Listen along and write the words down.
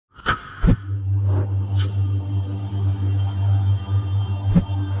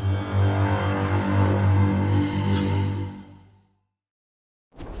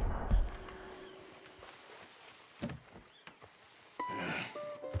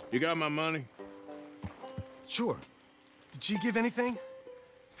You got my money? Sure. Did she give anything?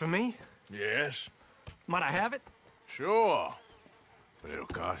 For me? Yes. Might I have it? Sure. But it'll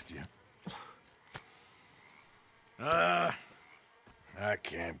cost you. I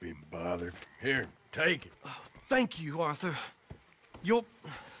can't be bothered. Here, take it. Oh, thank you, Arthur.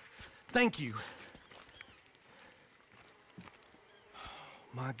 Thank you.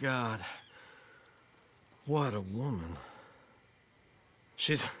 My God. What a woman.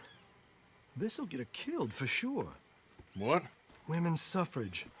 This'll get her killed for sure. What? Women's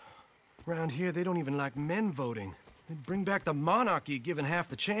suffrage. Around here, they don't even like men voting. They'd bring back the monarchy given half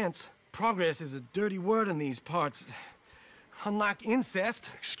the chance. Progress is a dirty word in these parts. Unlike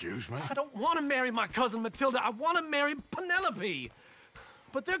incest. Excuse me? I don't want to marry my cousin Matilda. I want to marry Penelope.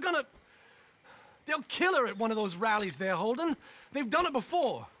 But they'll kill her at one of those rallies they're holding. They've done it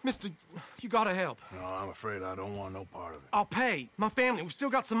before. Mister, you gotta help. No, I'm afraid I don't want no part of it. I'll pay. My family, we've still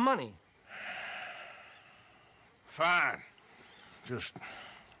got some money. Fine. Just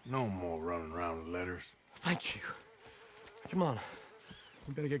no more running around with letters. Thank you. Come on.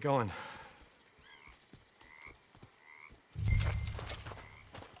 We better get going.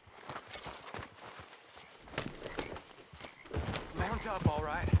 Mount up, all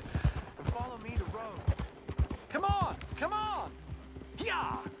right. And follow me to Rhodes. Come on! Come on!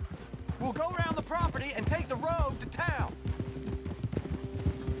 Yeah! We'll go around the property and take the road to town.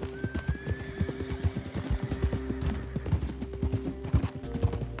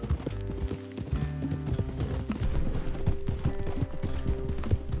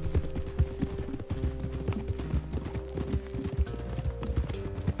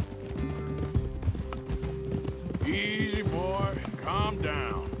 Easy, boy. Calm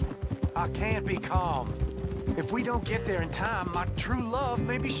down. I can't be calm. If we don't get there in time, my true love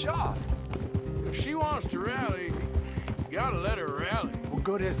may be shot. If she wants to rally, you gotta let her rally. Well,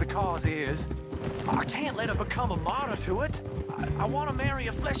 good as the cause is, I can't let her become a martyr to it. I want to marry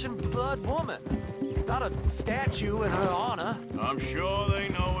a flesh and blood woman, not a statue in her honor. I'm sure they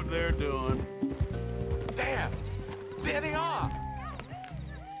know what they're doing. There! There they are!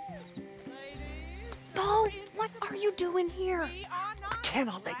 Bo, what are you doing here? I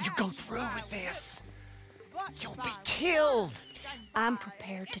cannot let you go through with this. You'll be killed. I'm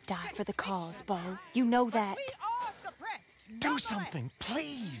prepared to die for the cause, Bo. You know that. Do something,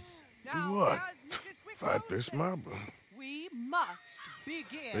 please. Do what? Fight this mob? We must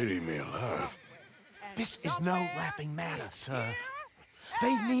begin. They'd eat me alive. This is no laughing matter, sir.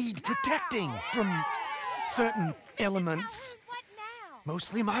 They need protecting from certain elements.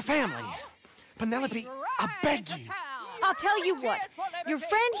 Mostly my family. Penelope, I beg you. I'll tell you what. Your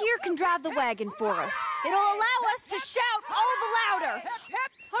friend here can drive the wagon for us. It'll allow us to shout all the louder.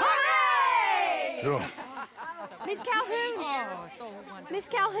 Hooray! Sure. Miss Calhoun. Miss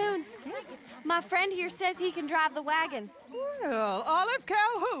Calhoun. My friend here says he can drive the wagon. Well, Olive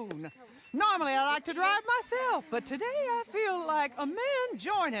Calhoun. Normally I like to drive myself, but today I feel like a man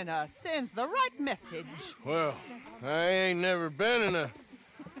joining us sends the right message. Well, I ain't never been in a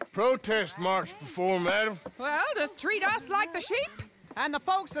protest march before, madam. Well, just treat us like the sheep, and the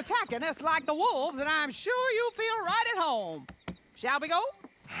folks attacking us like the wolves, and I'm sure you'll feel right at home. Shall we go?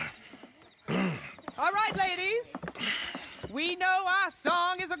 All right, ladies. We know our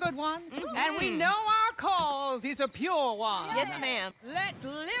song is a good one, and we know our cause is a pure one. Yes, ma'am. Let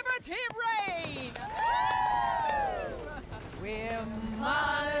liberty reign! We're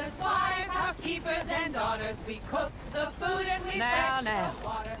mothers, wives, housekeepers, and daughters. We cook the food and we fetch the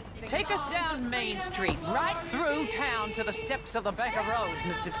water. Take us down Main Street, right through town to the steps of the Bank of Rhodes,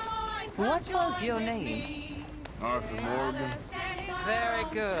 Mr. What was your name? Arthur Morgan. Very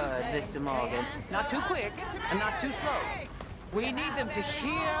good, Mr. Morgan. Not too quick and not too slow. We need them to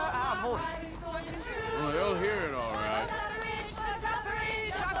hear our voice. Well, they'll hear it all right.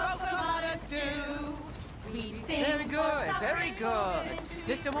 Very good, very good.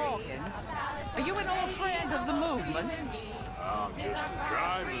 Mr. Morgan, are you an old friend of the movement? I'm just a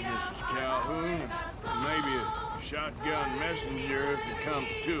driver, Mrs. Calhoun. Maybe a shotgun messenger if it comes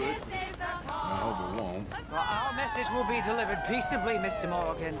to it. I hope it won't. Well, our message will be delivered peaceably, Mr.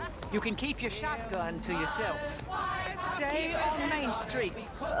 Morgan. You can keep your shotgun to yourself. Stay on Main Street.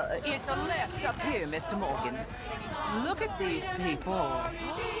 It's a left up here, Mr. Morgan. Look at these people.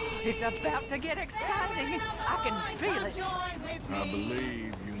 It's about to get exciting. I can feel it. I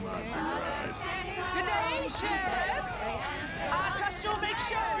believe you might be right. Good day, Sheriff. I trust you'll make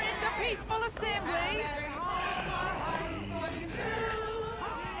sure it's a peaceful assembly. Easy there.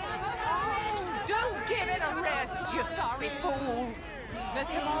 Oh, do give it a rest, you sorry fool.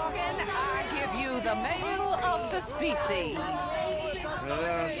 Mr. Morgan, I give you the male of the species.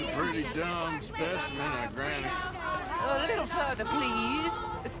 I pretty dumb specimen, I grant it. A little further, please.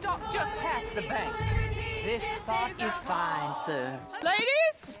 Stop just past the bank. This spot is fine, sir.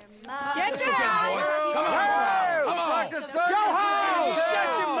 Ladies, get down! Come on! Talk to sir! Go home!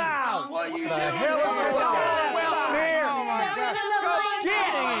 Shut your mouth! What you the hell is going on? Welcome here! Oh my God!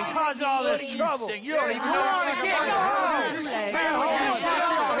 Shit! And cause all this trouble! You don't even know what to get! Go home!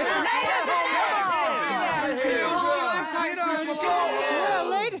 Well,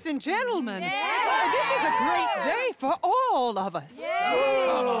 ladies and gentlemen, this is a great day for all of us.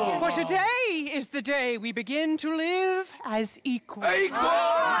 For today is the day we begin to live as equals. Yes,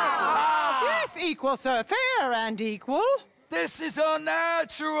 equal, sir. Fair and equal. This is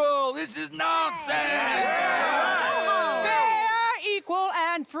unnatural! This is nonsense! Fair, equal,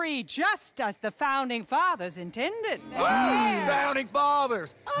 and free, just as the Founding Fathers intended. Founding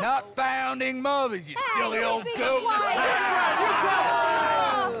fathers, not founding mothers, you silly old goat!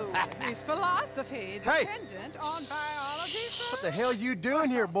 His philosophy dependent on biology. What the hell you doing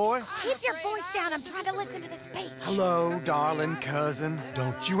here, boy? Keep your voice down. I'm trying to listen to the speech. Hello, darling cousin.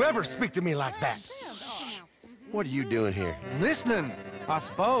 Don't you ever speak to me like that. What are you doing here? Listening, I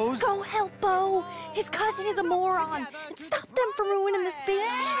suppose. Go help Bo. His cousin is a moron. And stop them from ruining the speech.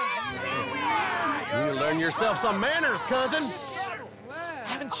 You need to learn yourself some manners, cousin.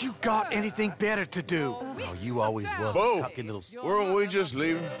 Haven't you got anything better to do? Oh, you always was Bo, a cocky little... weren't we just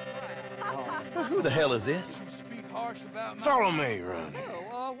leaving? Who the hell is this? Follow me, Ronnie.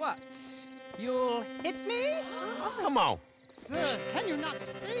 What? You'll hit me? Come on. Sir, can you not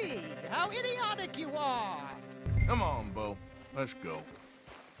see how idiotic you are? Come on, Bo. Let's go.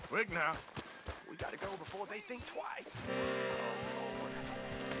 Quick now. We gotta go before they think twice.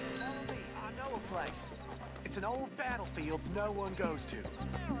 Follow me. I know a place. It's an old battlefield no one goes to.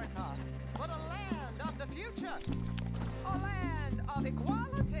 America, but a land of the future. A land of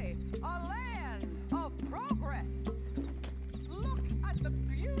equality. A land of progress. Look at the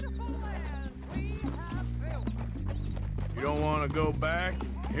beautiful land we have built. You don't want to go back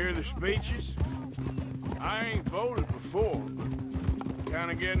and hear the speeches? I ain't voted before, but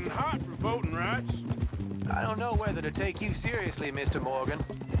kind of getting hot for voting rights. I don't know whether to take you seriously, Mr. Morgan.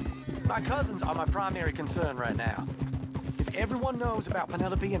 My cousins are my primary concern right now. If everyone knows about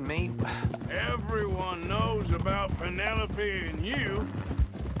Penelope and me... Everyone knows about Penelope and you.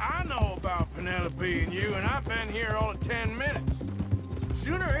 I know about Penelope and you, and I've been here all of 10 minutes. The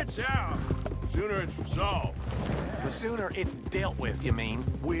sooner it's out, the sooner it's resolved. The sooner it's dealt with, you mean.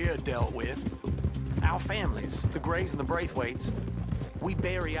 We're dealt with. Our families, the Grays and the Braithwaites, we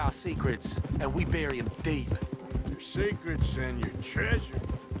bury our secrets, and we bury them deep. Your secrets and your treasure.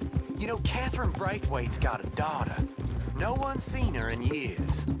 You know, Catherine Braithwaite's got a daughter. No one's seen her in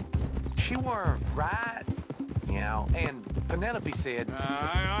years. She weren't right, you know, and Penelope said...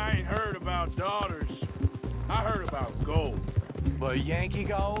 I ain't heard about daughters. I heard about gold. Well, Yankee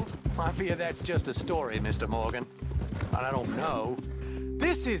gold? I fear that's just a story, Mr. Morgan. And I don't know.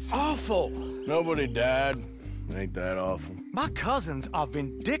 This is awful. Nobody died. Ain't that awful? My cousins are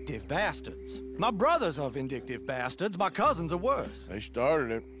vindictive bastards. My brothers are vindictive bastards. My cousins are worse. They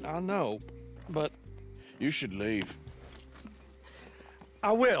started it. I know, but You should leave.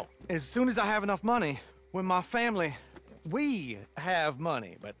 I will. As soon as I have enough money. When my family, we have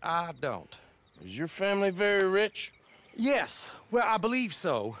money, but I don't. Is your family very rich? Yes, well, I believe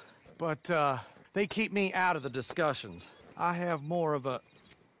so. But, they keep me out of the discussions. I have more of a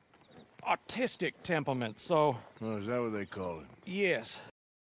artistic temperament, so... Oh, is that what they call it? Yes.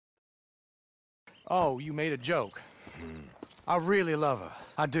 Oh, you made a joke. I really love her.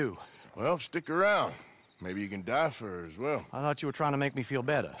 I do. Well, stick around. Maybe you can die for her as well. I thought you were trying to make me feel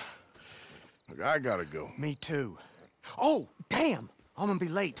better. Look, I gotta go. Me too. Oh, damn! I'm gonna be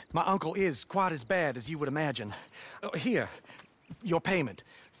late. My uncle is quite as bad as you would imagine. Here, your payment.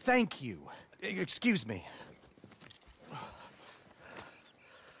 Thank you. Excuse me.